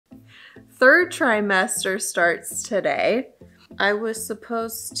third trimester starts today. I was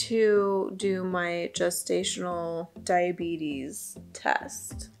supposed to do my gestational diabetes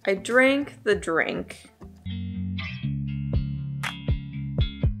test. I drank the drink.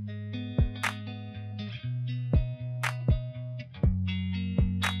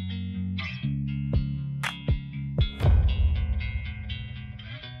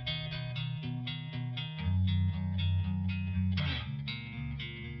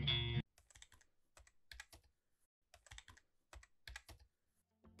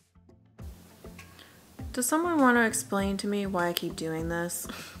 Does someone want to explain to me why I keep doing this?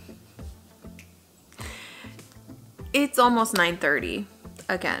 It's almost 9:30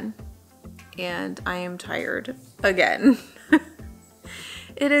 again, and I am tired again.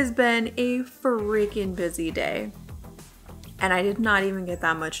 It has been a freaking busy day, and I did not even get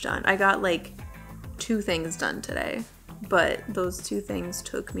that much done. I got like 2 things done today, but those 2 things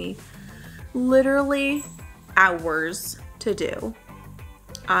took me literally hours to do.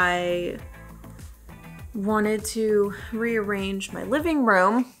 I wanted to rearrange my living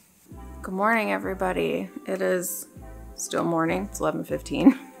room. Good morning, everybody. It is still morning. It's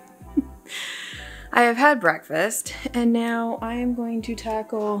 11:15. I have had breakfast, and now I am going to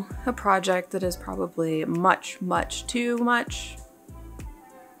tackle a project that is probably much too much.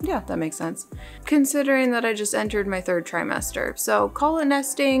 Yeah, that makes sense. Considering that I just entered my 3rd trimester. So call it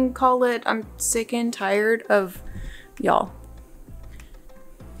nesting, call it I'm sick and tired of y'all.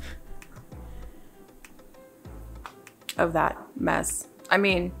 Of that mess. I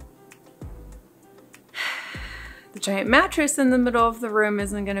mean, the giant mattress in the middle of the room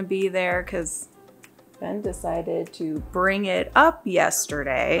isn't gonna be there because Ben decided to bring it up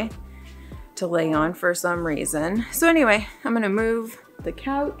yesterday to lay on for some reason. So anyway, I'm gonna move the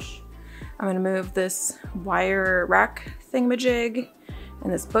couch. I'm gonna move this wire rack thingamajig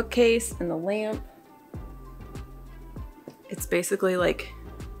and this bookcase and the lamp. It's basically like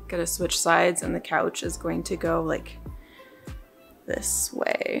gonna switch sides, and the couch is going to go like this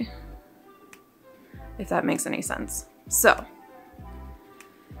way, if that makes any sense. So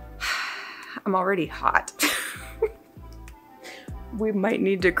I'm already hot. We might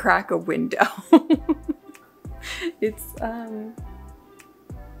need to crack a window. It's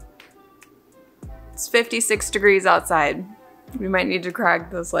 56 degrees outside. We might need to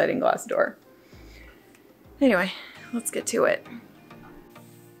crack the sliding glass door. Anyway, let's get to it.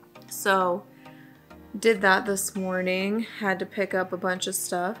 So did that this morning. Had to pick up a bunch of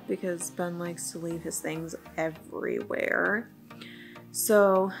stuff because Ben likes to leave his things everywhere.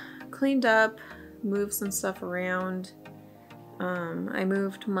 So cleaned up, moved some stuff around. I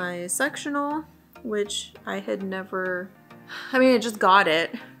moved my sectional, which I had never, I just got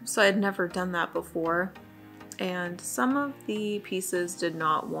it, so I had never done that before. And some of the pieces did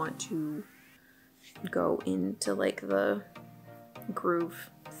not want to go into like the groove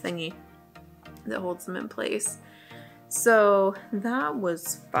thingy that holds them in place. So that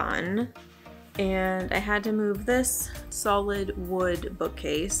was fun. And I had to move this solid wood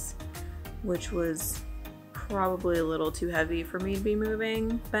bookcase, which was probably a little too heavy for me to be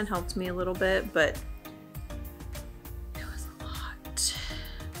moving. Ben helped me a little bit, but it was a lot.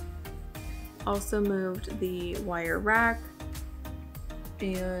 Also moved the wire rack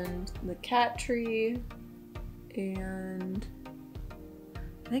and the cat tree, and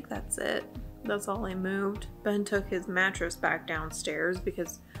I think that's it. That's all I moved. Ben took his mattress back downstairs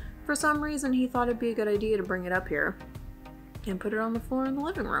because for some reason he thought it'd be a good idea to bring it up here and put it on the floor in the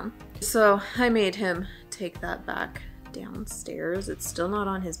living room. So I made him take that back downstairs. It's still not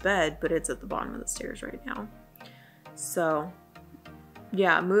on his bed, but it's at the bottom of the stairs right now. So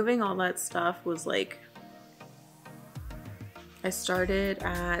yeah, moving all that stuff was like, I started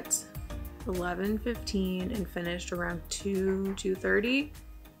at 11:15 and finished around 2:30.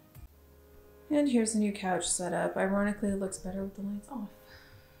 And here's the new couch setup. Ironically, it looks better with the lights off.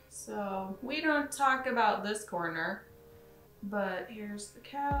 So we don't talk about this corner, but here's the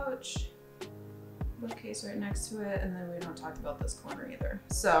couch, bookcase right next to it, and then we don't talk about this corner either.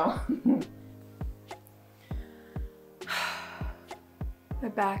 So my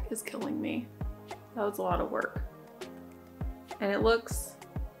back is killing me. That was a lot of work. And it looks,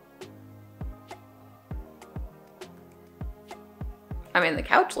 the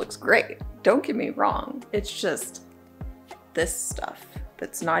couch looks great. Don't get me wrong. It's just this stuff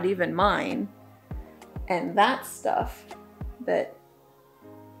that's not even mine, and that stuff that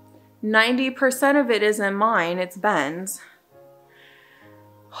 90% of it isn't mine, it's Ben's.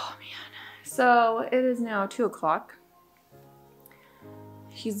 Oh man. So it is now 2 o'clock.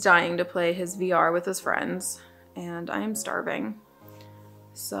 He's dying to play his VR with his friends, and I am starving.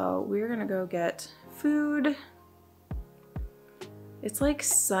 So we're gonna go get food. It's like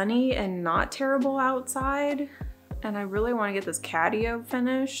sunny and not terrible outside, and I really want to get this catio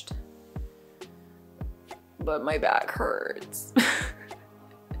finished, but my back hurts.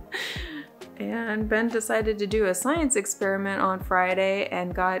 And Ben decided to do a science experiment on Friday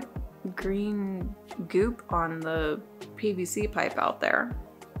and got green goop on the PVC pipe out there.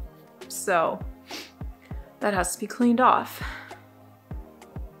 So that has to be cleaned off.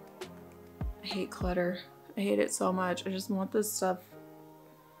 I hate clutter. I hate it so much. I just want this stuff.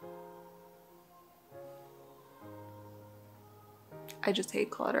 I just hate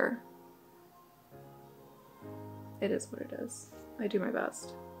clutter. It is what it is. I do my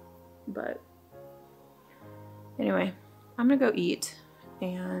best. But anyway, I'm gonna go eat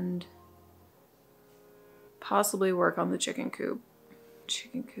and possibly work on the chicken coop.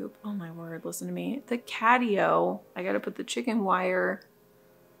 Chicken coop, oh my word, listen to me. The catio, I gotta put the chicken wire,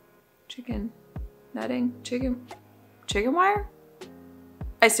 chicken netting, chicken wire?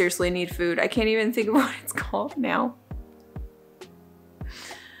 I seriously need food. I can't even think of what it's called now.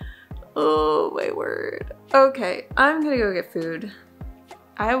 Oh my word. Okay, I'm gonna go get food.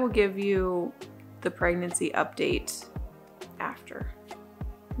 I will give you the pregnancy update after,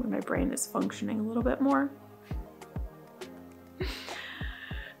 when my brain is functioning a little bit more.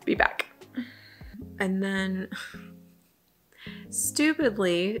 Be back. And then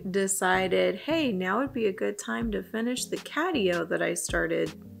stupidly decided, hey, now would be a good time to finish the catio that I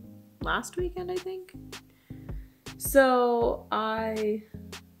started last weekend, I think. So I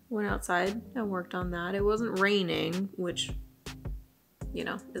went outside and worked on that. It wasn't raining, which, you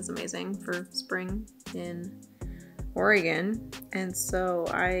know, is amazing for spring in Oregon. And so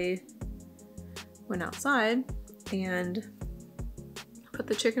I went outside and put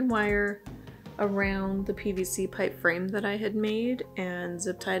the chicken wire around the PVC pipe frame that I had made and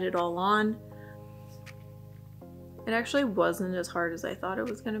zip tied it all on. It actually wasn't as hard as I thought it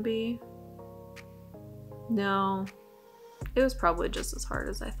was gonna be. No, it was probably just as hard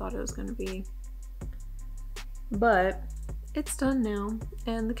as I thought it was gonna be. But it's done now,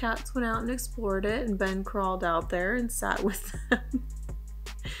 and the cats went out and explored it, and Ben crawled out there and sat with them.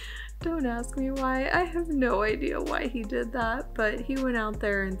 Don't ask me why. I have no idea why he did that, but he went out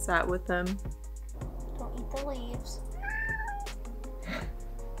there and sat with them. Don't eat the leaves.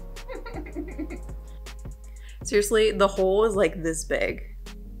 Seriously, the hole is like this big.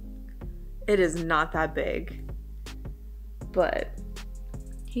 It is not that big, but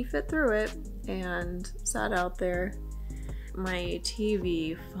he fit through it and sat out there. My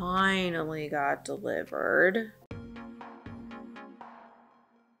TV finally got delivered.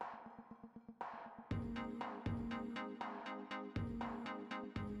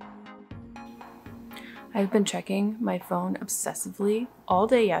 I've been checking my phone obsessively all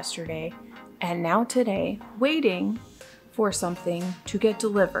day yesterday and now today, waiting for something to get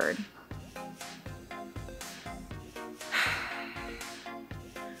delivered.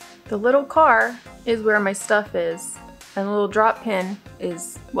 The little car is where my stuff is, and the little drop pin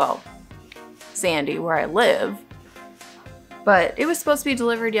is, well, Sandy, where I live. But it was supposed to be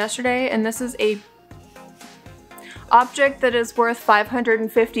delivered yesterday, and this is a object that is worth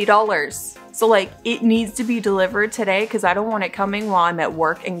 $550. So like, it needs to be delivered today because I don't want it coming while I'm at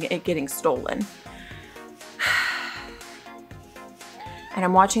work and it getting stolen. And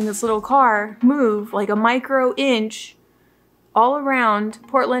I'm watching this little car move like a micro inch all around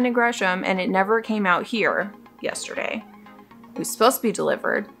Portland and Gresham, and it never came out here yesterday. It was supposed to be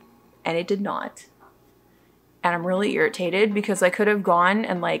delivered, and it did not. And I'm really irritated because I could have gone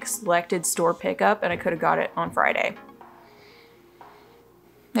and like selected store pickup and I could have got it on Friday.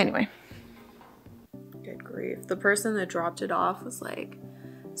 Anyway. Good grief. The person that dropped it off was like,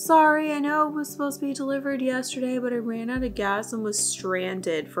 sorry, I know it was supposed to be delivered yesterday, but I ran out of gas and was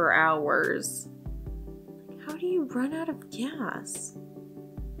stranded for hours. How do you run out of gas?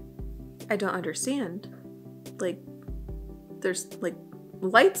 I don't understand. Like, there's like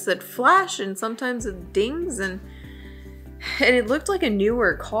lights that flash and sometimes it dings, and it looked like a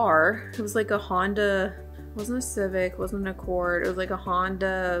newer car. It was like a Honda, it wasn't a Civic, wasn't an Accord, it was like a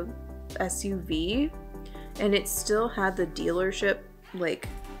Honda SUV, and it still had the dealership like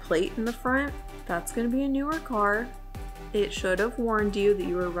plate in the front. That's gonna be a newer car. It should have warned you that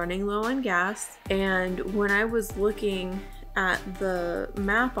you were running low on gas. And when I was looking at the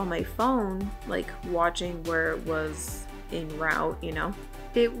map on my phone, like watching where it was en route, you know,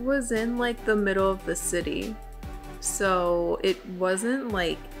 it was in like the middle of the city. So it wasn't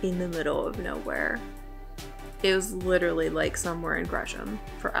like in the middle of nowhere. It was literally like somewhere in Gresham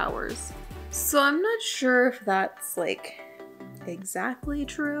for hours. So I'm not sure if that's like exactly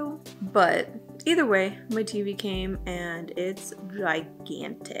true, but either way, my TV came and it's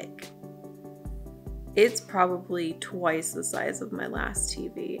gigantic. It's probably twice the size of my last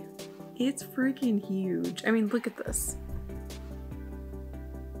TV. It's freaking huge. I mean, look at this.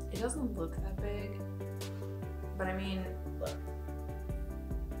 It doesn't look that big, but I mean, look.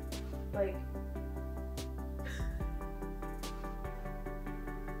 Like,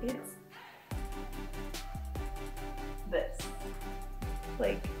 it's this.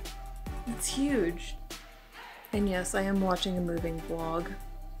 Like, it's huge. And yes, I am watching a moving vlog.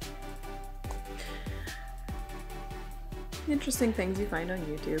 Interesting things you find on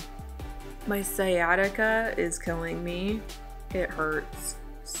YouTube. My sciatica is killing me. It hurts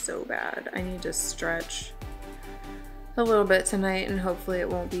so bad. I need to stretch a little bit tonight and hopefully it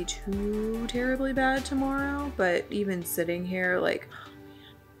won't be too terribly bad tomorrow, but even sitting here, like, oh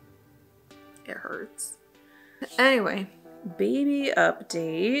man, it hurts. Anyway, baby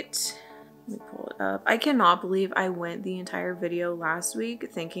update. Let me pull it up. I cannot believe I went the entire video last week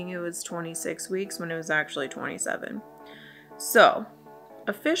thinking it was 26 weeks when it was actually 27. So,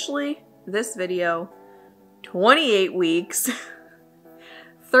 officially, this video, 28 weeks.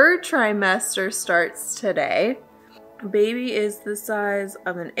 Third trimester starts today. Baby is the size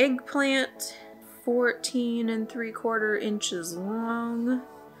of an eggplant, 14 3/4 inches long,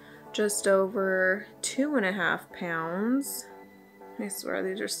 just over 2.5 pounds. I swear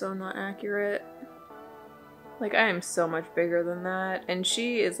these are so not accurate. Like, I am so much bigger than that, and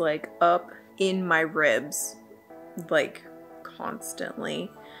she is like up in my ribs, like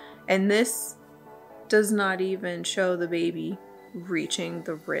constantly. And this does not even show the baby reaching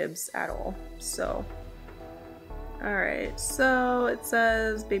the ribs at all. So, alright, so it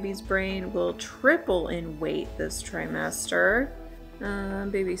says baby's brain will triple in weight this trimester.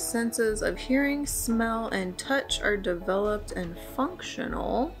 Baby's senses of hearing, smell, and touch are developed and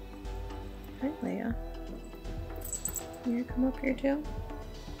functional. Hi, Leia. You come up here too?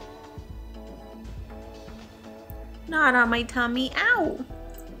 Not on my tummy. Ow!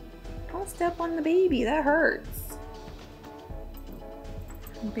 Don't step on the baby. That hurts.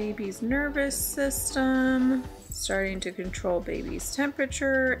 Baby's nervous system. Starting to control baby's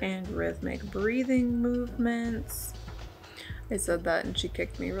temperature and rhythmic breathing movements. I said that and she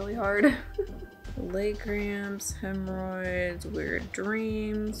kicked me really hard. Leg cramps, hemorrhoids, weird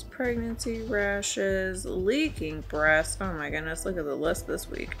dreams, pregnancy rashes, leaking breast. Oh my goodness, look at the list this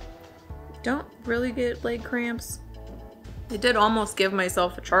week. Don't really get leg cramps. I did almost give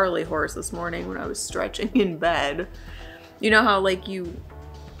myself a Charlie horse this morning when I was stretching in bed. You know how like you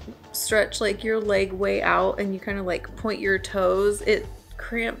stretch like your leg way out and you kind of like point your toes? It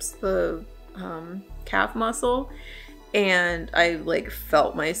cramps the calf muscle. And I like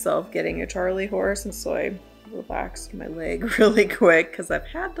felt myself getting a Charlie horse, and so I relaxed my leg really quick because I've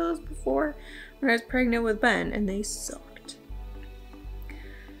had those before when I was pregnant with Ben and they sucked.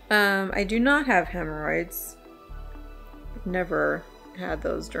 I do not have hemorrhoids. I've never had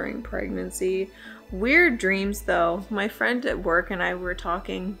those during pregnancy. Weird dreams though. My friend at work and I were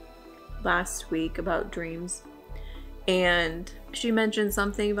talking last week about dreams, and she mentioned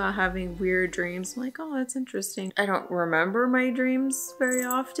something about having weird dreams. I'm like, oh, that's interesting. I don't remember my dreams very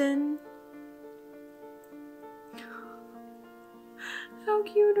often. How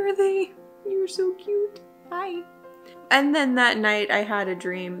cute are they? You're so cute. Hi. And then that night I had a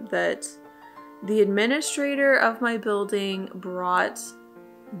dream that the administrator of my building brought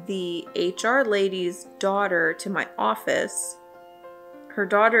the HR lady's daughter to my office. Her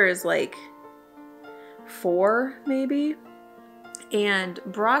daughter is like 4 maybe, and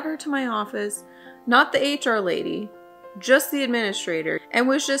brought her to my office, not the HR lady, just the administrator, and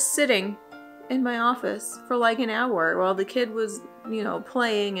was just sitting in my office for like an hour while the kid was, you know,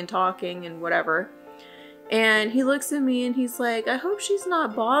 playing and talking and whatever. And he looks at me and he's like, I hope she's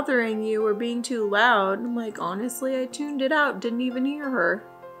not bothering you or being too loud. I'm like, honestly, I tuned it out, didn't even hear her.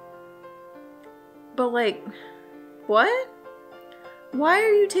 But like, what? Why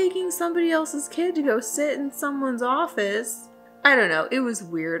are you taking somebody else's kid to go sit in someone's office? I don't know, it was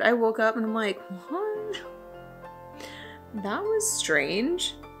weird. I woke up and I'm like, what? That was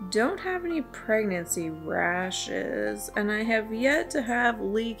strange. Don't have any pregnancy rashes, and I have yet to have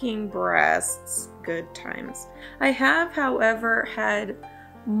leaking breasts. Good times. I have, however, had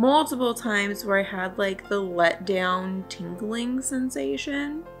multiple times where I had like the letdown tingling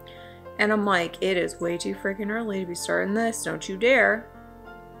sensation, and I'm like, it is way too freaking early to be starting this, don't you dare.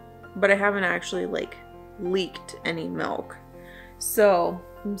 But I haven't actually like leaked any milk, so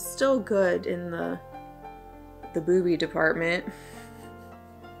I'm still good in the booby department.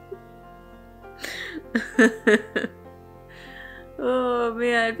 Oh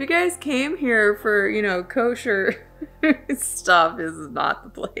man, if you guys came here for, you know, kosher stuff, this is not the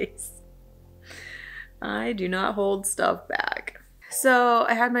place. I do not hold stuff back. So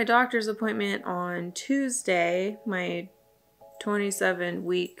I had my doctor's appointment on Tuesday, my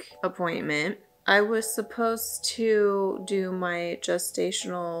 27-week appointment. I was supposed to do my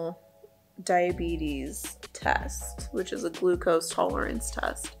gestational diabetes test, which is a glucose tolerance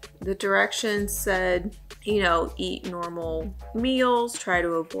test. The directions said, you know, eat normal meals, try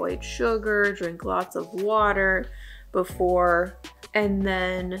to avoid sugar, drink lots of water before, and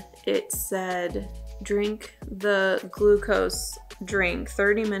then it said drink the glucose drink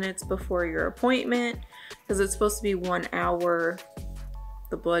 30 minutes before your appointment, because it's supposed to be 1 hour.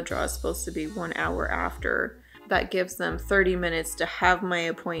 The blood draw is supposed to be 1 hour after. That gives them 30 minutes to have my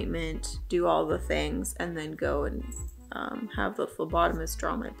appointment, do all the things, and then go and have the phlebotomist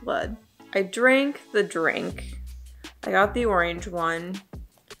draw my blood. I drank the drink. I got the orange one.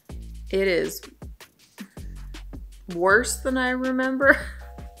 It is worse than I remember.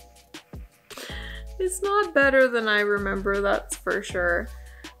 It's not better than I remember, that's for sure.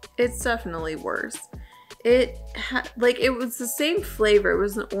 It's definitely worse. It was the same flavor. It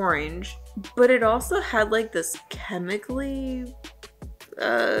was an orange, but it also had like this chemically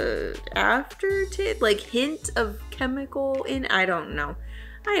aftertaste, like hint of chemical in. I don't know.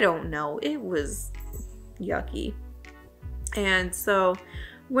 It was yucky. And so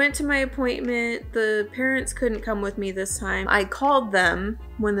went to my appointment. The parents couldn't come with me this time. I called them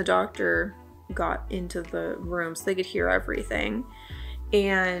when the doctor got into the room so they could hear everything.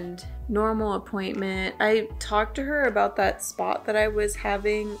 And normal appointment, I talked to her about that spot that I was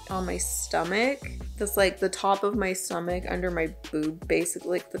having on my stomach. That's like the top of my stomach under my boob,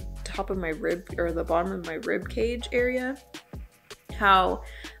 basically like the top of my rib or the bottom of my rib cage area. How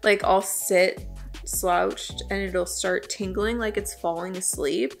like I'll sit slouched and it'll start tingling like it's falling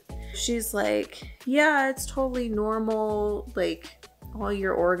asleep. She's like, yeah, it's totally normal. Like all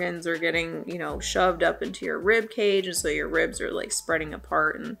your organs are getting, you know, shoved up into your rib cage, and so your ribs are like spreading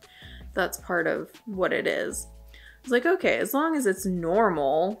apart, and that's part of what it is. I was like, okay, as long as it's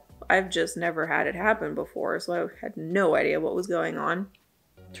normal. I've just never had it happen before, so I had no idea what was going on.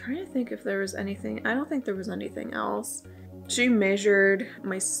 I'm trying to think if there was anything. I don't think there was anything else. She measured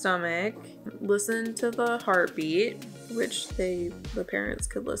my stomach, listened to the heartbeat, which the parents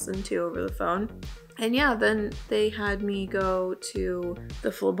could listen to over the phone. And yeah, then they had me go to the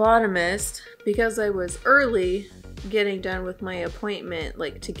phlebotomist because I was early getting done with my appointment,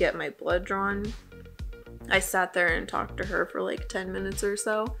 like to get my blood drawn. I sat there and talked to her for like 10 minutes or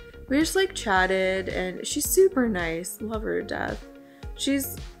so. We just like chatted, and she's super nice. Love her to death.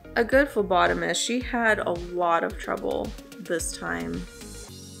 She's a good phlebotomist. She had a lot of trouble this time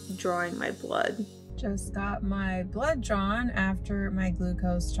drawing my blood. Just got my blood drawn after my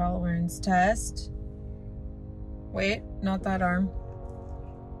glucose tolerance test. Wait, not that arm.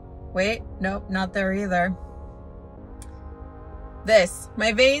 Wait, nope, not there either.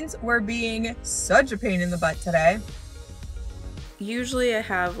 My veins were being such a pain in the butt today. Usually I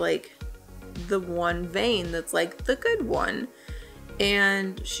have like the one vein that's like the good one.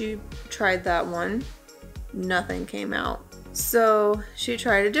 And she tried that one. Nothing came out. So she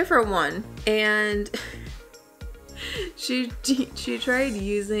tried a different one. And she tried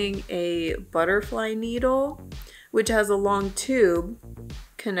using a butterfly needle, which has a long tube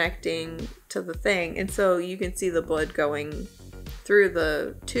connecting to the thing. And so you can see the blood going through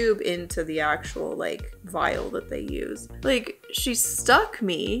the tube into the actual like vial that they use. Like she stuck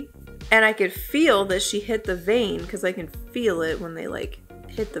me, and I could feel that she hit the vein because I can feel it when they like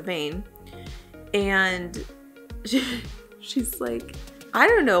hit the vein. And she's like, I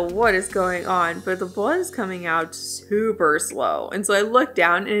don't know what is going on, but the blood is coming out super slow. And so I look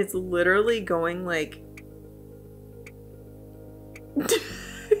down, and it's literally going like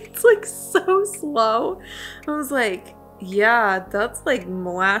it's like so slow. I was like, yeah, that's like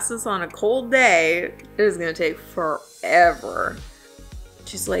molasses on a cold day. It is gonna take forever.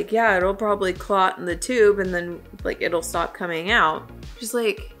 She's like, yeah, it'll probably clot in the tube and then like it'll stop coming out. She's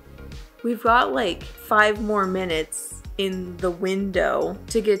like, we've got like 5 more minutes in the window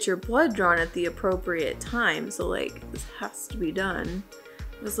to get your blood drawn at the appropriate time. So like this has to be done.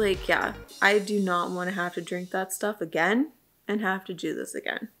 I was like, yeah, I do not want to have to drink that stuff again and have to do this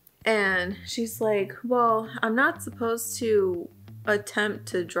again. And she's like, well, I'm not supposed to attempt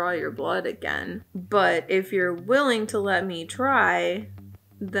to draw your blood again, but if you're willing to let me try,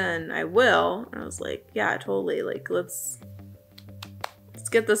 then I will. And I was like, yeah, totally. Like, let's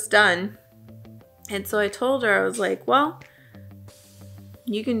get this done. And so I told her, I was like, well,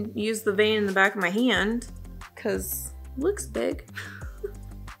 you can use the vein in the back of my hand because Looks big.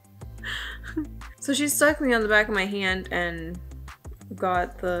 So she stuck me on the back of my hand and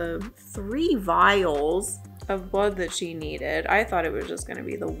got the 3 vials of blood that she needed. I thought it was just gonna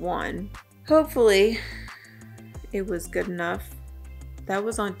be the 1. Hopefully it was good enough. That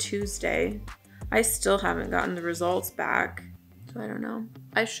was on Tuesday. I still haven't gotten the results back, so I don't know.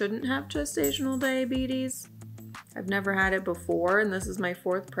 I shouldn't have gestational diabetes. I've never had it before, and this is my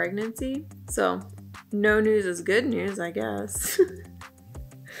 4th pregnancy. So no news is good news, I guess.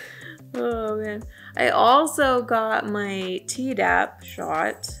 Oh man. I also got my Tdap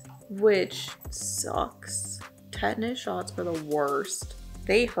shot, which sucks. Tetanus shots are the worst.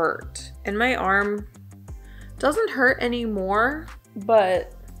 They hurt. And my arm doesn't hurt anymore,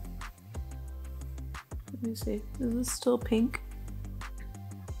 but let me see. Is this still pink?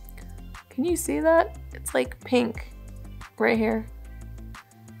 Can you see that? It's like pink right here.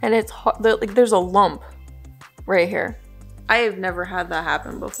 And it's hot. Like there's a lump right here. I have never had that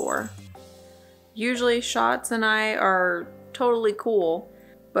happen before. Usually shots and I are totally cool,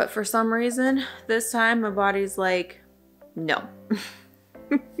 but for some reason, this time my body's like, no.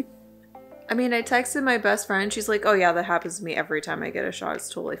 I mean, I texted my best friend. She's like, oh yeah, that happens to me every time I get a shot. It's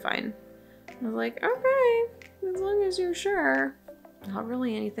totally fine. I was like, okay, as long as you're sure. Not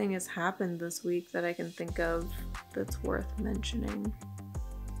really anything has happened this week that I can think of that's worth mentioning.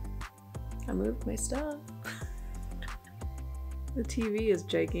 I moved my stuff. The TV is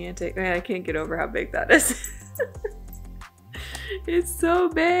gigantic. Man, I can't get over how big that is. It's so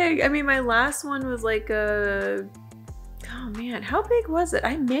big. I mean, my last one was like a... Oh man, how big was it?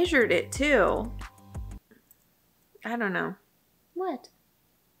 I measured it too. I don't know. What?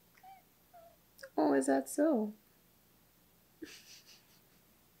 Oh, is that so?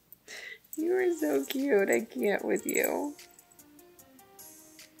 You are so cute. I can't with you.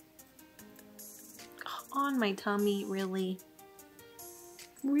 On my tummy, really?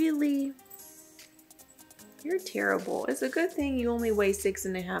 Really? You're terrible. It's a good thing you only weigh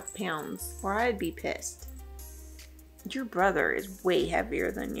 6.5 pounds, or I'd be pissed. Your brother is way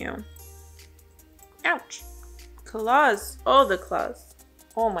heavier than you. Ouch. Claws. Oh, the claws.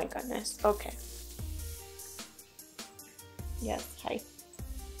 Oh my goodness. Okay. Yes, hi.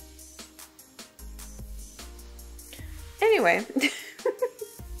 Anyway.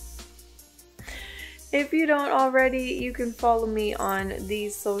 If you don't already, you can follow me on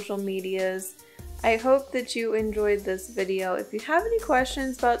these social medias. I hope that you enjoyed this video. If you have any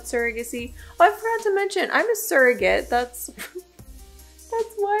questions about surrogacy, oh, I forgot to mention, I'm a surrogate. That's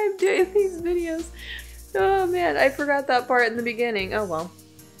why I'm doing these videos. Oh man, I forgot that part in the beginning. Oh well.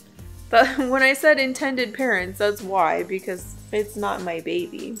 But when I said intended parents, that's why, because it's not my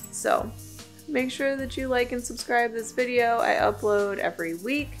baby. So make sure that you like and subscribe this video. I upload every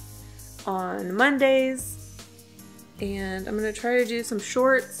week on Mondays. And I'm going to try to do some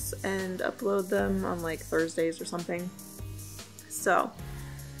shorts and upload them on like Thursdays or something. So,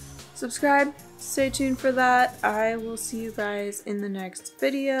 subscribe, stay tuned for that. I will see you guys in the next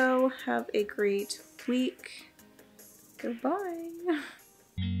video. Have a great week. Goodbye.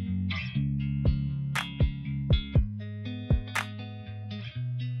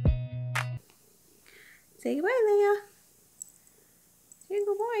 Say goodbye, Leia. Say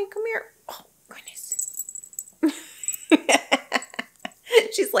goodbye. Come here. Oh, goodness.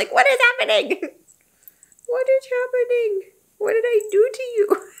 She's like, what is happening? What is happening? What did I do to you?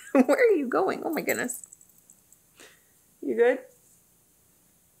 Where are you going? Oh my goodness. You good?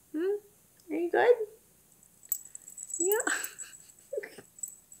 Are you good? Yeah.